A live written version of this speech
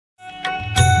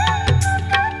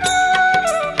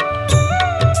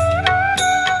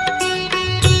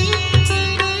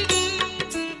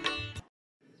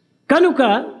కనుక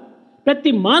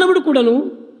ప్రతి మానవుడు కూడాను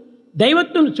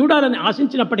దైవత్వం చూడాలని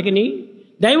ఆశించినప్పటికీ,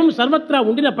 దైవం సర్వత్రా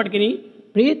ఉండినప్పటికీ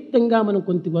ప్రయత్నంగా మనం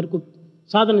కొంతవరకు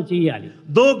సాధన చేయాలి.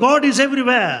 Though God is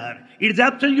everywhere, it is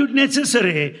absolutely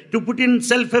necessary to put in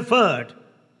self-effort.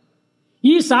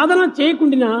 ఈ సాధన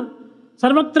చేయకుండా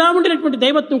సర్వత్రా ఉండినటువంటి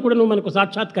దైవత్వం కూడా మనకు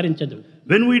సాక్షాత్కరించదు.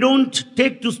 When we don't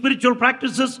take to spiritual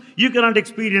practices, you cannot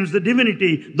experience the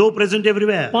divinity, though present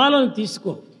everywhere. పాలను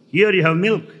తీసుకో. Here you have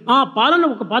milk. ఆ పాలను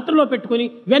ఒక పాత్రలో పెట్టుకొని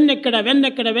వెన్నెక్కడ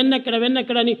వెన్నెక్కడ వెన్నెక్కడ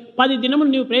వెన్నెక్కడ అని 10 దినములు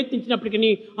నీవు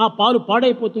ప్రయత్నించినప్పటికీ ఆ పాలు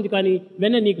పాడైపోతుంది, కానీ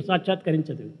వెన్న నీకు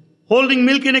సాక్షాత్కరించదు. Holding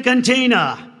milk in a container,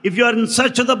 if you are in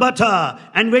search of the butter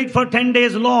and wait for 10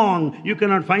 days long, you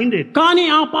cannot find it. కానీ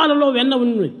ఆ పాలలో వెన్న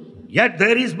ఉంది. Yet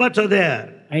there is butter there.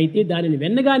 అయితే దానిని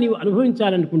వెన్నగా నీవు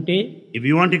అనుభవించాలనుకుంటే, If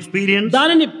you want experience,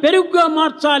 దానిని పెరుగుగా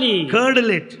మార్చాలి.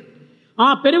 curdle it, ఆ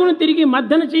పెరుగును తిరిగి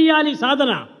మద్దన చేయాలి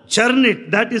సాధన. churn it,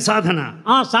 that is sadhana.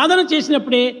 ఆ సాధన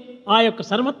చేసినప్పుడే ఆ యొక్క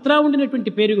సర్వత్రా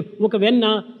ఉండినటువంటి పెరుగు ఒక వెన్న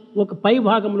ఒక పై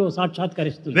భాగంలో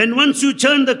సాక్షాత్కరిస్తుంది. When once you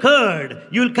churn the curd,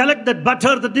 you will collect that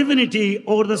butter, the divinity,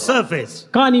 over the surface.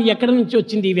 కానీ ఎక్కడ నుంచి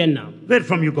వచ్చింది ఈ వెన్న? Where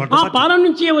from you got the ఆ butter? పాల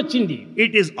నుంచే వచ్చింది.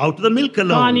 It is out of the milk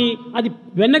alone. కానీ అది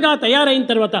వెన్నగా తయారైన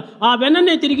తర్వాత ఆ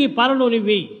వెన్ననే తిరిగి పాలలో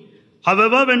వేయి.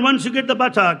 However, when once you get the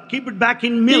butter, keep it back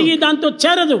in తిరిగి milk. దాంతో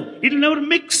చేరదు. It will never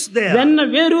mix there. వెన్న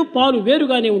వేరు, పాలు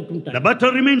వేరుగానే ఉంటుంటాయి. The butter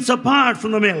remains apart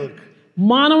from the milk.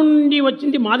 మానవు నుండి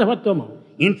వచ్చింది మాధవత్వము.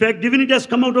 In fact, divinity has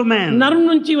come out of man. నరం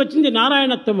నుంచి వచ్చింది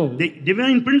నారాయణత్వము. The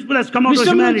divine principle has come out of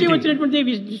విశ్వం నుంచి humanity. వచ్చినటువంటి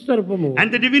విశ్వరూపము. And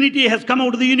the divinity has come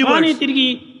out of the కానీ universe. తిరిగి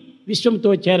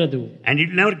విశ్వంతో చేరదు. And it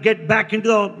will never get back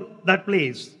into that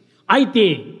place. అయితే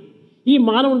ఈ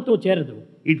మానవునితో చేరదు.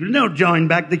 It will never join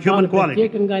back the human quality.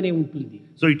 ప్రత్యేకంగానే ఉంటుంది.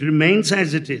 So it remains as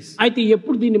it is. అయితే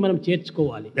ఎప్పుడు దీన్ని మనం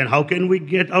చేర్చుకోవాలి? Then how can we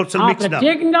get ourselves ఆ mixed up?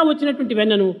 ప్రత్యేకంగా వచ్చినటువంటి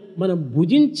వెన్నను మనం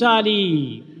భుజించాలి.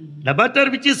 The butter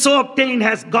which is so obtained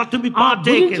has got to be ఆ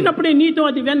partaken. భుజించినప్పుడే నీతో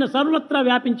అది వెన్న సర్వత్రా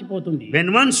వ్యాపించిపోతుంది. When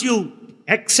once you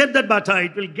accept that butter,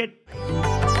 it will get